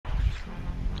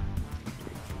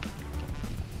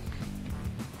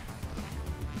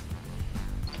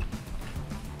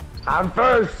I'm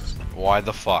first. Why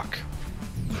the fuck?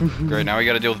 Great, now we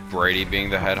gotta deal with Brady being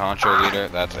the head honcho leader.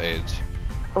 That's AIDS.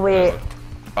 Wait.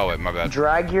 Oh wait, my bad.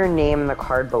 Drag your name in the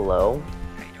card below.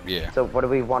 Yeah. So what do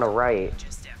we want to write?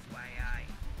 Just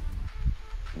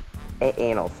FYI.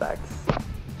 Anal sex.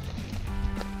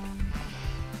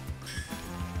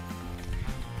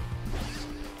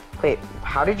 Wait,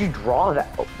 how did you draw that?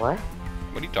 Oh, what?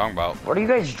 What are you talking about? What are you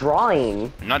guys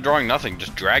drawing? I'm not drawing nothing,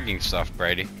 just dragging stuff,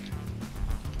 Brady.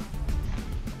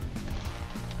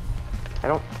 I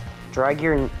don't drag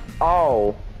your.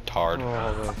 Oh. Tard.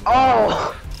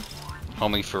 Oh.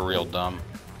 Homie for real dumb.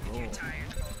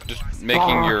 Just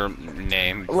making your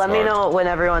name. Let me know when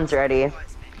everyone's ready.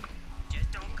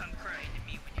 Just don't come crying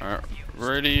to me when you're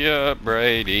Ready up,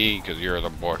 Brady, because you're the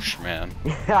Bush man.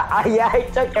 Yeah, I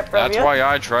took it from That's you. why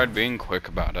I tried being quick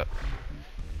about it.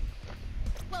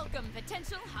 Welcome,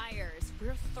 potential hires.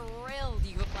 We're thrilled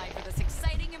you applied for this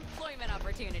exciting employment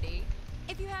opportunity.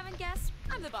 If you haven't guessed,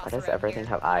 I'm the boss. Why does around everything here.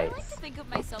 have I eyes? like to think of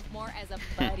myself more as a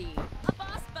buddy, a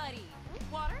boss buddy.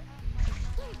 Water?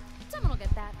 Someone will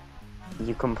get that.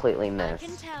 You completely I can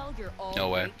missed. tell you're all No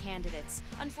way. great candidates.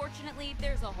 Unfortunately,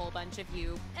 there's a whole bunch of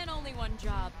you and only one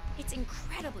job. It's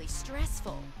incredibly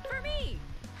stressful for me.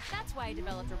 That's why I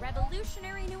developed a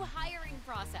revolutionary new hiring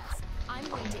process. I'm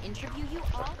going to interview you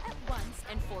all at once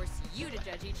and force you to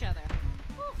judge each other.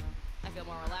 Whew, I feel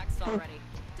more relaxed already.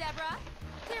 Deborah,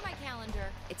 clear my calendar.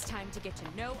 It's time to get to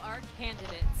know our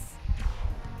candidates.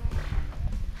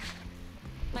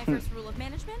 My first rule of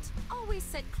management, always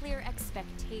set clear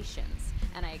expectations.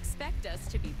 And I expect us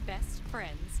to be best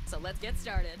friends. So let's get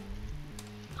started.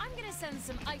 I'm gonna send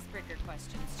some icebreaker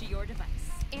questions to your device.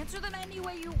 Answer them any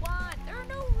way you want. There are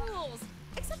no rules.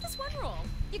 Except this one rule.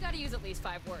 You gotta use at least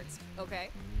 5 words, okay?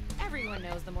 Everyone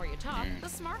knows the more you talk, the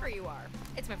smarter you are.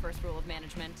 It's my first rule of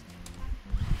management.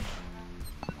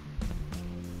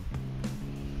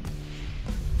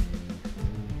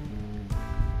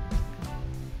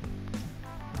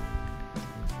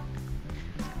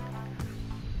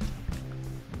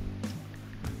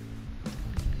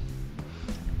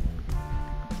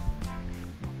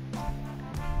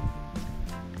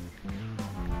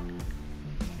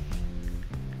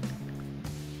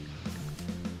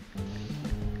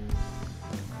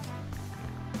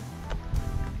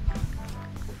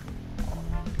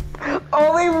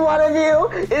 Only one of you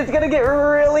is gonna get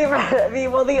really mad at me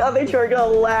while the other two are gonna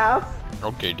laugh.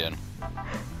 Okay, then.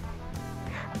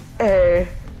 Hey.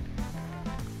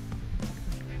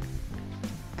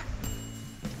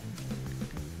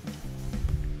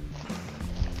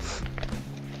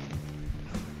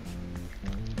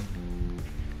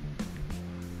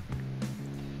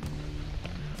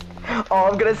 All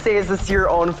I'm gonna say is this is your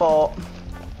own fault.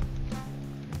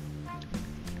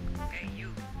 Hey, you're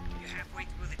halfway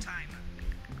through the timer.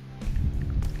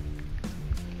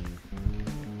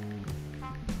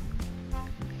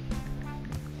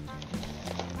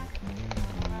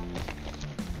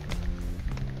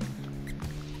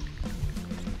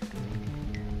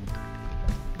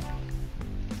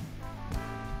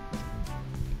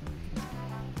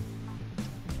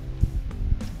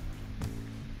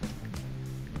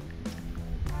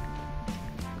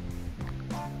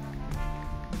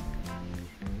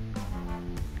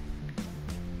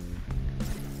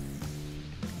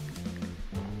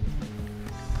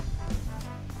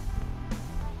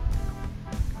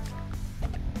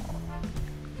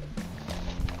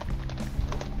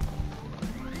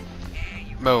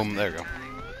 Boom, there you go.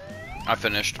 I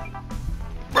finished.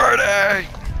 Brady!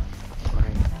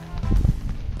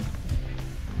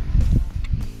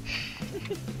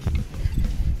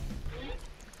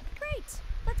 Great.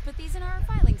 Let's put these in our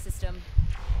filing system.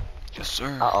 Yes,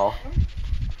 sir. Uh-oh.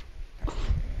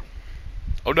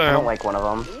 Oh, I damn. don't like one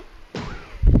of them.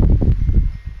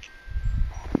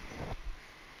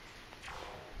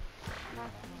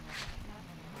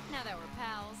 Now that we're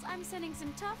pals, I'm sending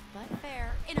some tough but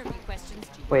fair interview questions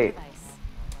to your Wait. device.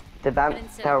 Did But that,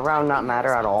 instead that of round not typing your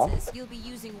matter at all? responses, you'll be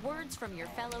using words from your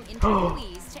fellow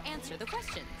interviewees to answer the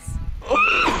questions. In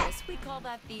this, we call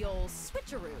that the old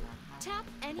switcheroo. Tap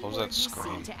any What was word that you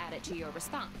scream? see to add it to your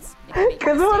response. If you make a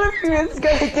Because what if mistake, you is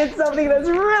gonna get something that's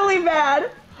really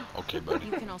bad? Okay, buddy.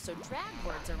 you can also drag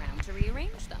words around to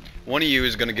rearrange them. One of you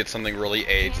is gonna get something really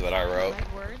AIDS that I wrote.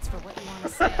 Right words for what you want to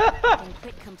say. Then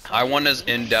click I want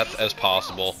completely as in-depth as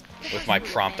possible with my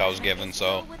prompt I was given,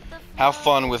 so with the have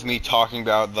fun with me talking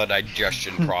about the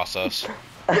digestion process.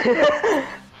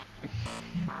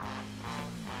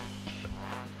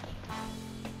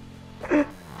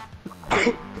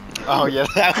 Oh yeah,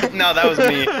 no, that was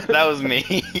me. That was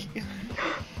me.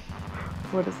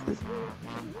 What is this?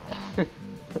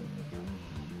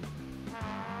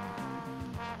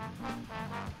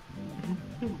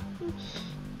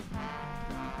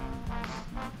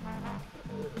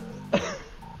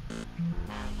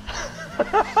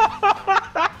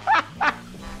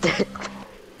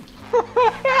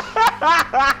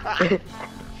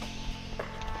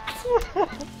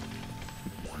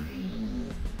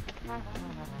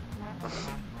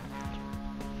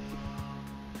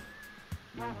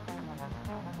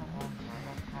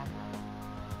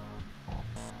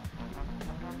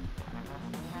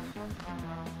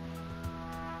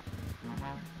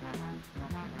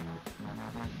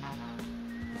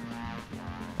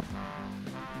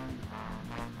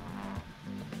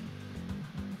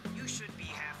 You should be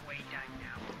halfway done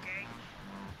now, okay?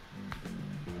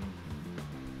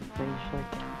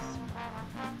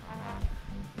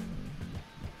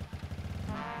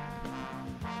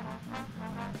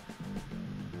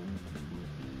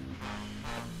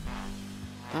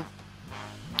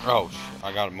 Oh, shit,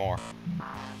 I got more.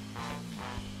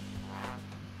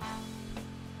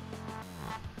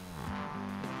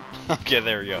 Okay,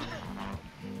 there we go.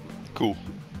 Cool.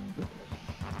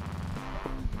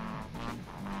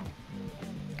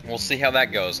 We'll see how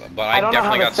that goes, but I don't know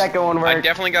how the second one I works.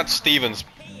 definitely got Steven's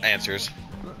answers.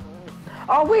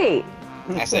 Oh wait.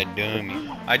 I said dummy.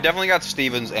 I definitely got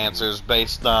Steven's answers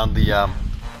based on the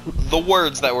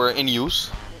words that were in use.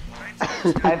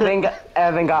 I think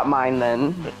Evan got mine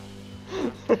then.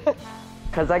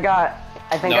 Cause I got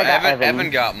Evan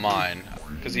got mine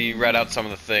because he read out some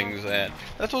of the things, and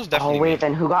that was definitely. Oh wait,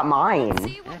 then who got mine?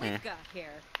 See what we've got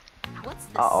here. What's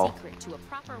the Uh-oh. secret to a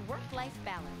proper work-life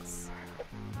balance?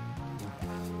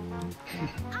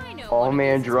 I know. Oh one of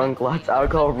man, these is drunk, my lots favorite,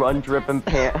 alcohol, but run, what's drip, and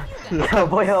the pant. best? You guys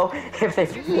Cowboy Hill, if What's your they.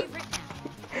 favorite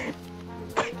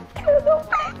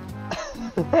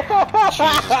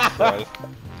Jesus Christ.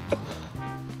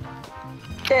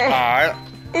 Alright.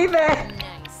 Even.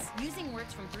 Nice. Using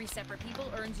words from 3 separate people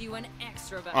earns you an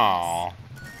extra bonus. Aww.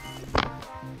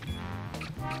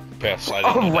 Piss, I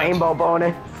didn't Oh, know that. rainbow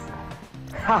bonus.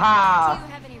 Do Haha.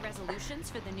 you have any resolutions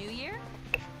for the new year?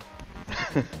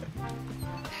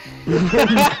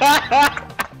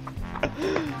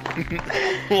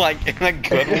 Like, in a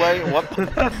good way? What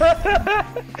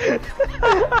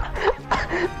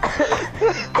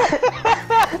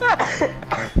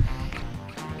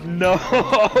No.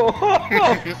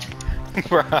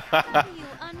 Bruh. How do you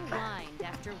unwind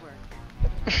after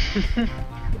work?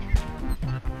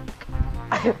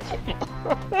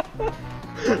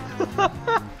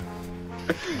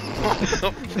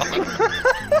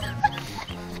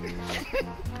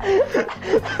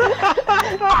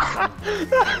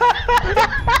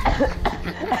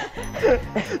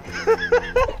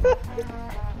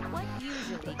 What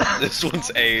usually This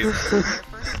one's AIDS. your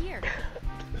first year?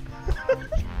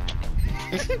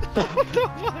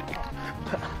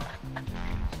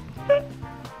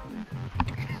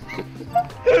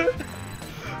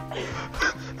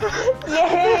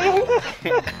 Yay!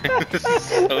 This is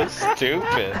so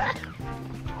stupid.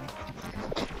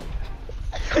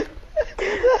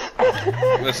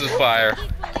 This is fire.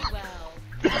 Equally well.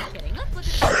 Just kidding. Let's look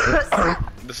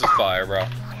at This is fire, bro.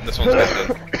 This one's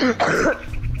good.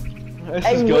 This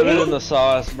Hey, is good me? in the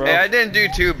sauce, bro. Hey, I didn't do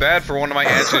too bad for one of my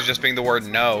answers just being the word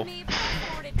no. me, but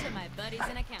forward it to my buddies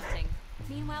in accounting.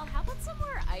 Meanwhile, how about some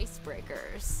more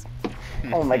icebreakers?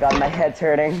 Oh my god, my head's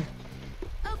hurting.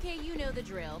 Okay, you know the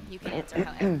drill. You can answer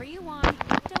however you want.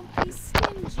 Don't be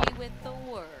stingy with the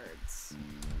words.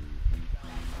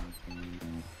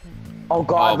 Oh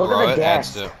god, look bro, at the it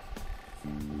desk. adds to-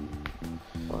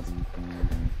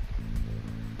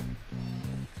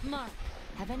 Mark,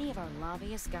 have any of our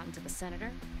lobbyists gotten to the senator?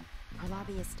 Our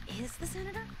lobbyist is the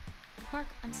senator? Mark,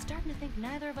 I'm starting to think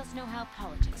neither of us know how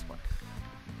politics work.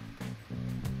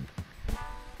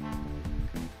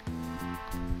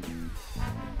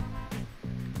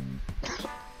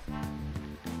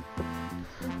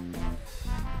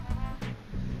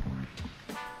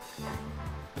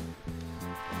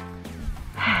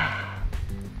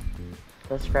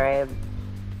 Describe.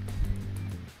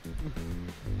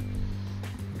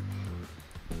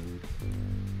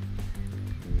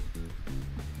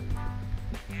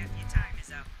 Half your time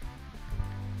is up.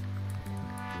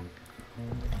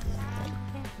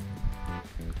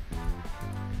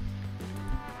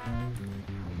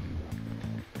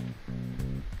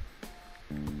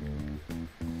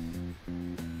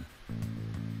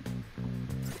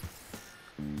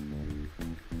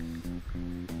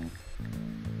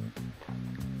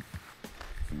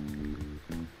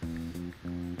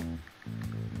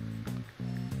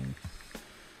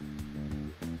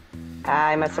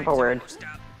 I messed up a word.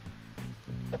 Stop.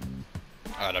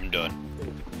 Alright, I'm done.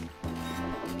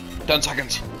 10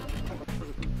 seconds.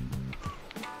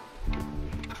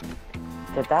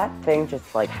 Did that thing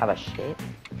just like have a shit?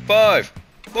 5,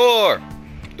 4,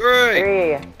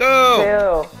 3, 2, 2,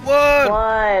 1.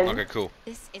 1. Okay, cool.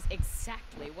 This is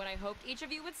exactly what I hoped each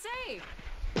of you would say.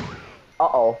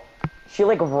 Uh-oh. She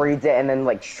like reads it and then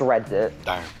like shreds it.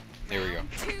 Darn. Here we go. Round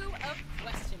 2 of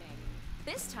questioning.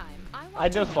 This time, I want I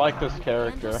just to like this handle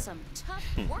character. some tough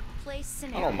workplace I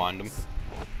scenarios. don't mind him.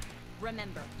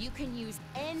 Remember, you can use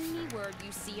any word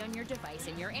you see on your device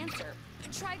in your answer.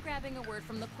 Try grabbing a word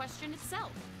from the question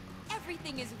itself.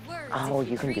 Everything is words. Oh, if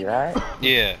you can treat do it. that?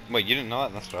 Yeah. Wait, you didn't know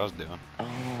that? That's what I was doing.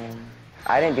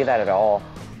 I didn't do that at all.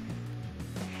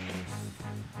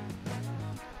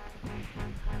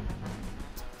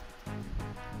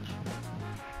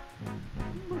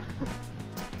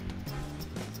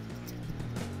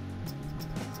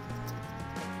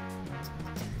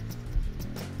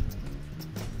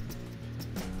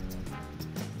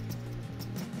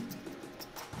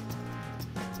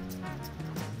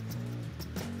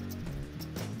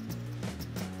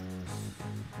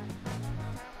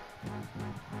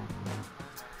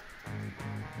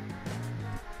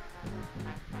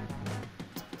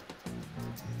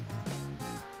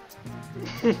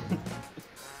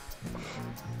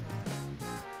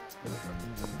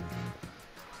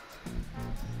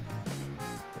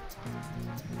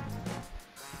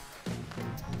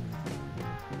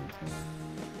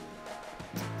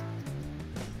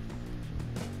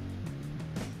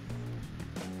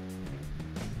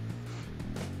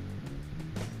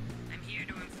 I'm here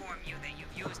to inform you that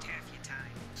you've used half your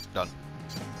time. Done.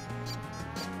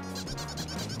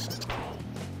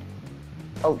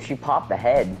 Oh, she popped the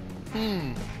head.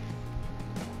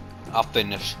 I'll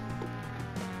finish.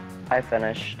 I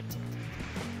finished.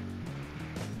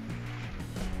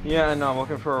 Yeah, no, I'm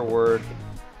looking for a word.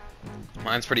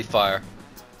 Mine's pretty fire.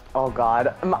 Oh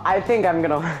god. I think I'm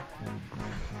gonna...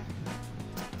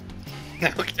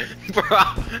 bro,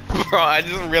 I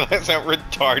just realized how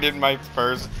retarded my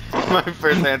first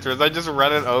answer is. I just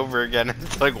read it over again.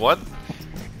 It's like, what?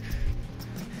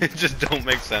 It just don't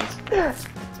make sense.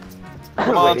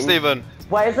 Come on, Wait, Steven.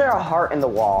 Why is there a heart in the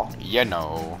wall? You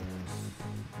know.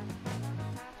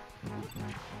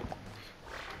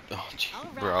 Oh, gee, All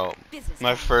right, bro. business My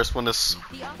time. first one is so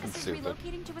The office is stupid.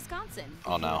 relocating to Wisconsin.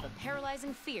 Oh, due to no. The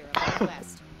paralyzing fear of the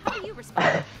West. How do you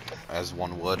respond? As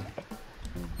one would.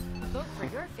 Vote for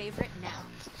your favorite now.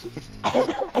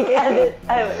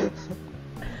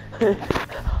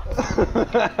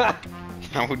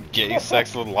 I would gay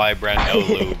sex with Libra, no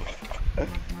lube.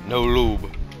 No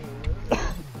lube.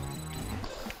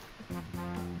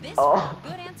 This Oh. round,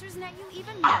 good answers net you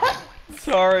even more points.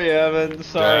 Sorry, Evan.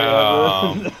 Sorry,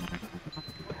 Damn.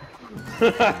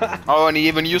 Evan. Oh, and he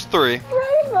even used 3.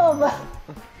 Random.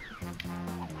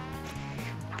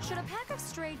 Should a pack of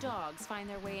stray dogs find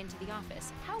their way into the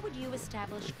office, how would you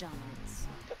establish dominance?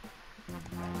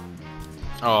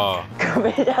 Oh.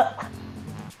 Coming up.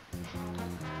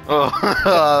 Oh.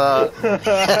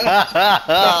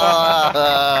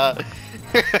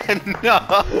 No.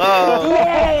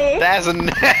 Yay! That's a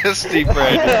nasty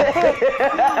bird.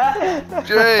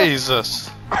 Jesus.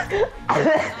 The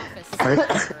office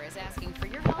supervisor is asking for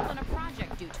your help on a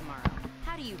project due tomorrow.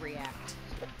 How do you react?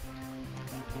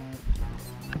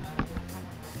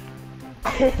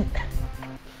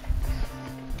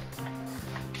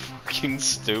 Fucking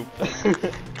stupid. See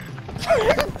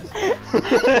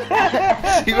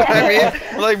what I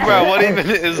mean? Like, bro, what even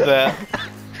is that?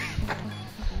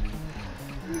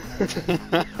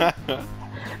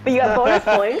 But you got bonus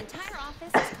The points. entire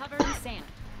office is covered in sand.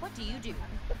 What do you do?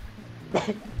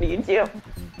 You too.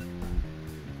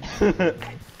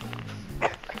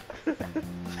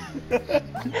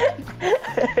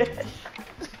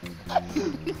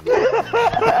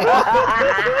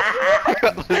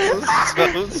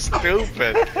 This is so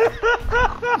stupid.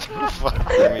 Fuck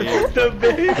me. The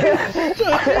baby.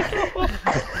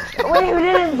 Wait, who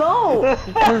didn't vote?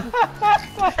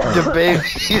 The baby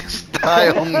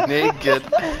style naked.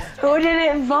 Who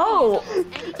didn't vote?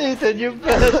 Ethan, you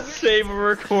better save a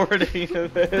recording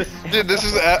of this. Dude, this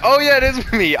is. Oh yeah, it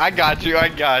is me. I got you. I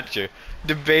got you.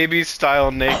 The baby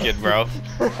style naked, bro.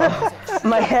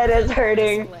 My head is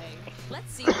hurting. Display.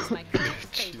 Let's see who's my current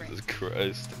favorite. Jesus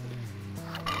Christ.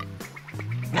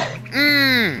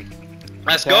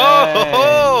 Let's Dang.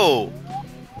 go!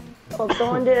 Well,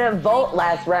 someone didn't vote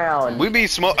last round. We be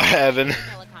Evan.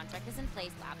 Umbrella contract is in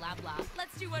place, blah blah blah.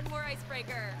 Let's do one more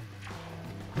icebreaker.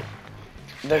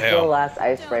 This is the Hell. last Don't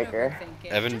icebreaker. overthink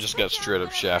it. Evan just write got down straight up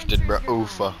whatever shafted, bro. answers you're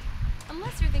Oofa. on.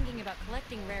 Unless you're thinking about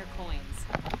collecting rare coins.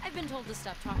 I've been told to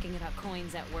stop talking about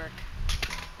coins at work.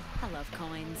 I love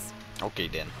coins. Okay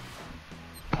then.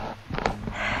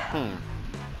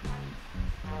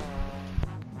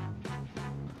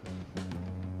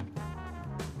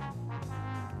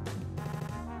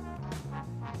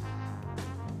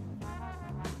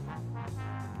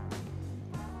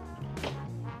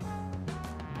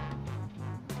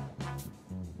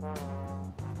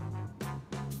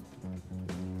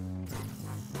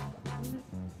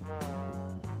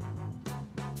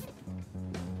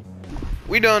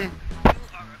 We done.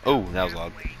 Oh, that was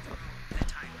loud.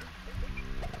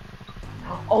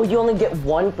 Oh, you only get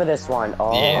one for this one.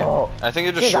 Oh. Yeah. I think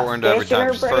it just She's a shortened every fish in time.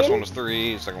 her 'Cause the first brain? one was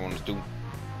 3, the second one was 2.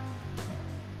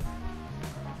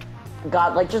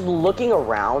 God, like just looking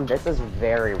around, this is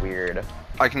very weird.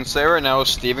 I can say right now, if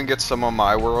Steven gets some of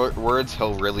my words,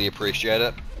 he'll really appreciate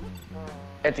it.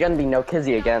 It's gonna be no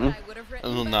Kizzy again. I would have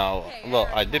written, Oh, but no. hey, Well,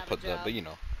 already I did have a put that, job. but you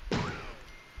know.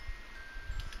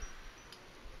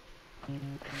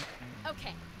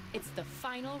 Okay, it's the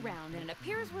final round, and it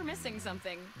appears we're missing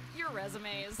something. Your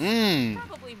resumes. Mmm.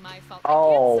 Probably my fault.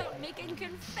 Oh. I can't stop making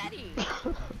confetti.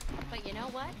 But you know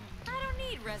what? I don't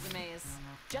need resumes.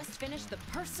 Just finish the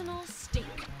personal stake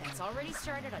that's already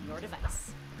started on your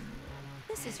device.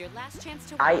 This is your last chance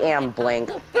to. I am blank.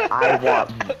 I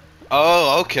want.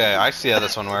 Oh, okay. I see how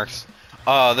this one works.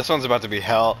 Oh, this one's about to be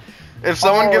hell. If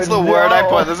someone gets the Oh, word I no.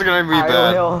 put, this is gonna be I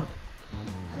bad. will.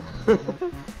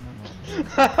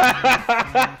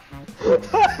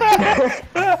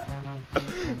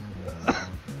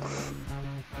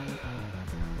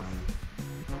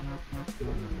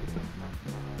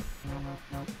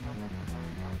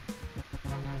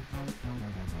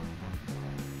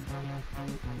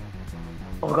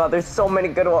 Oh god, there's so many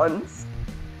good ones.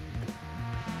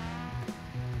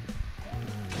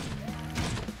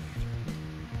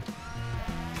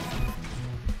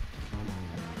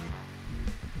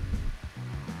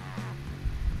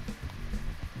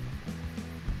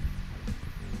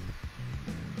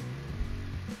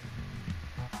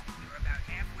 You're about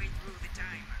halfway through the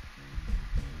timer.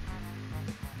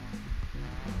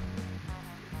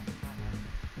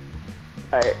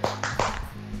 Alright.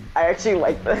 I actually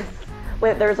like this.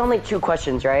 Wait, there's only 2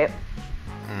 questions, right?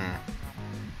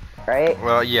 Right?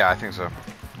 Well, yeah, I think so.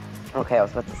 Okay, I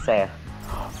was about to say.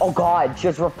 Oh god,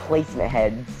 just replacement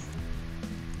heads.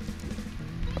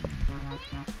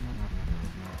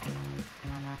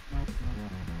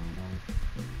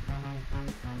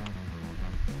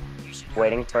 You should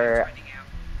Waiting time's for running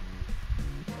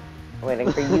out.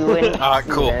 waiting for you and Ah,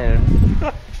 cool.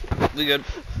 Steven. We good.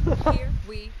 Here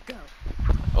we go.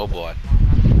 Oh boy.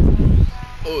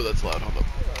 Oh, that's loud. Hold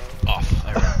up. Off.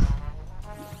 There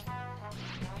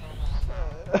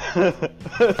we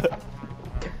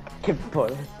go. Keep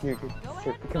going. You're Go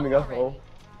ahead and coming go up home.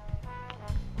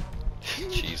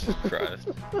 Jesus Christ.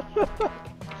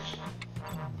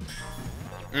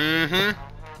 Mm-hmm.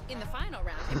 In the final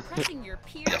round, impressing your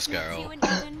peers Yes, gives girl. you an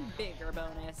even bigger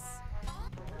bonus.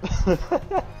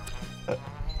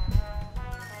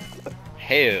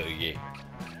 Hell yeah.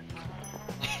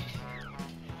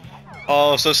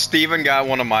 Oh, so Steven got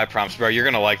one of my prompts, bro. You're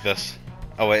gonna like this.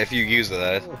 Oh wait, if you use it,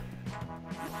 that is.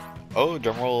 Oh,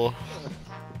 drumroll.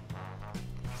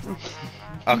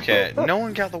 Okay, no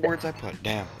one got the words I put.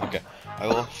 Damn. Okay. I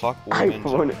will fuck I women.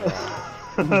 won't.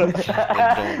 And don't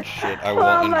shit. I won't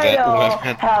Oh my invent God,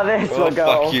 women. how this Oh, will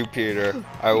go. fuck you, Peter.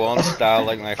 I won't style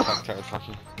like my fucktard. Fuck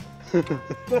you.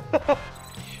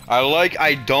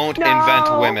 I don't invent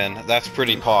No. women. That's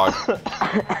pretty pog.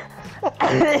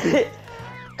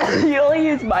 You only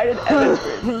use mine and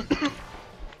Evan's.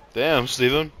 Damn,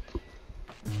 Steven.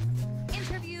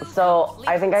 Interview So,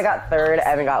 I think I got third,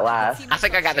 Evan got Let's last. see I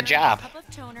think I got the myself sharing job. a cup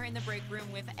of toner in the break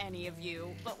room with any of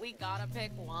you, but we gotta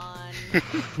pick one.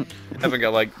 Haven't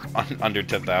got like under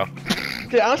 10,000.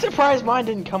 Dude, I'm surprised mine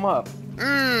didn't come up.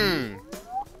 Mmm.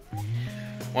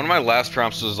 One of my last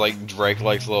prompts was like Drake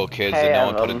likes little kids, Hey, and no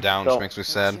one put Evan, it down, which don't- makes me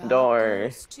sad. Don't worry.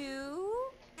 Goes to...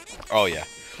 Oh yeah.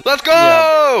 Let's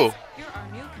go! You're our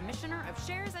new commissioner of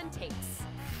shares and takes.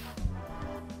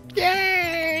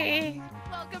 Yay!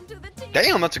 Welcome to the team.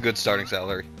 Damn, that's a good starting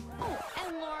salary. Oh,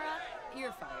 and Laura,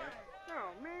 you're fired.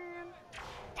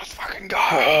 Let's fucking go.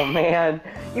 Oh man,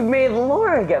 you made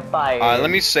Laura get fired. Let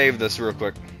me save this real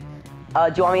quick. Do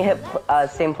you want me to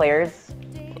hit same players?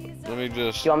 Let me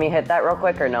just Do you want me to hit that real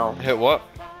quick or no? hit what?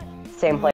 Same players.